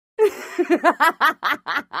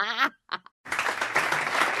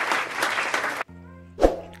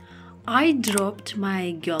I dropped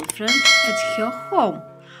my girlfriend at her home.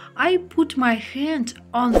 I put my hand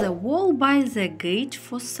on the wall by the gate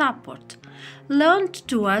for support. Leaned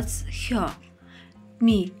towards her.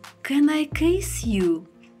 Me, can I kiss you?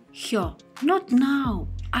 Her, not now,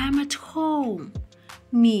 I'm at home.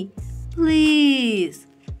 Me, please.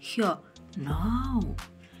 Her, no.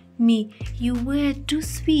 Me, you were too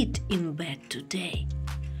sweet in bed today.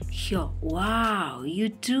 Her, wow, you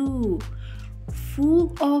too.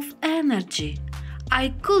 Full of energy. I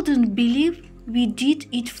couldn't believe we did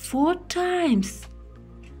it 4 times.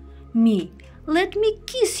 Me, let me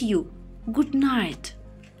kiss you. Good night.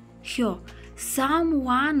 Her,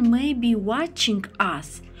 someone may be watching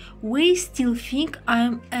us. We still think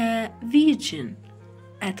I'm a virgin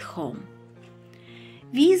at home.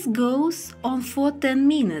 This goes on for 10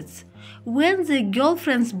 minutes, when the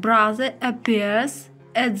girlfriend's brother appears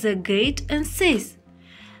at the gate and says,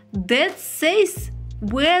 "That says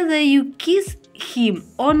whether you kiss him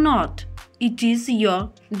or not. It is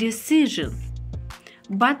your decision.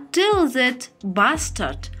 But tell that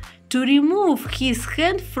bastard to remove his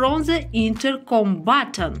hand from the intercom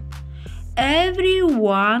button.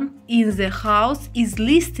 Everyone in the house is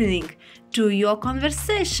listening to your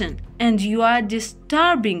conversation and you are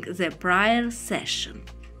disturbing the prior session."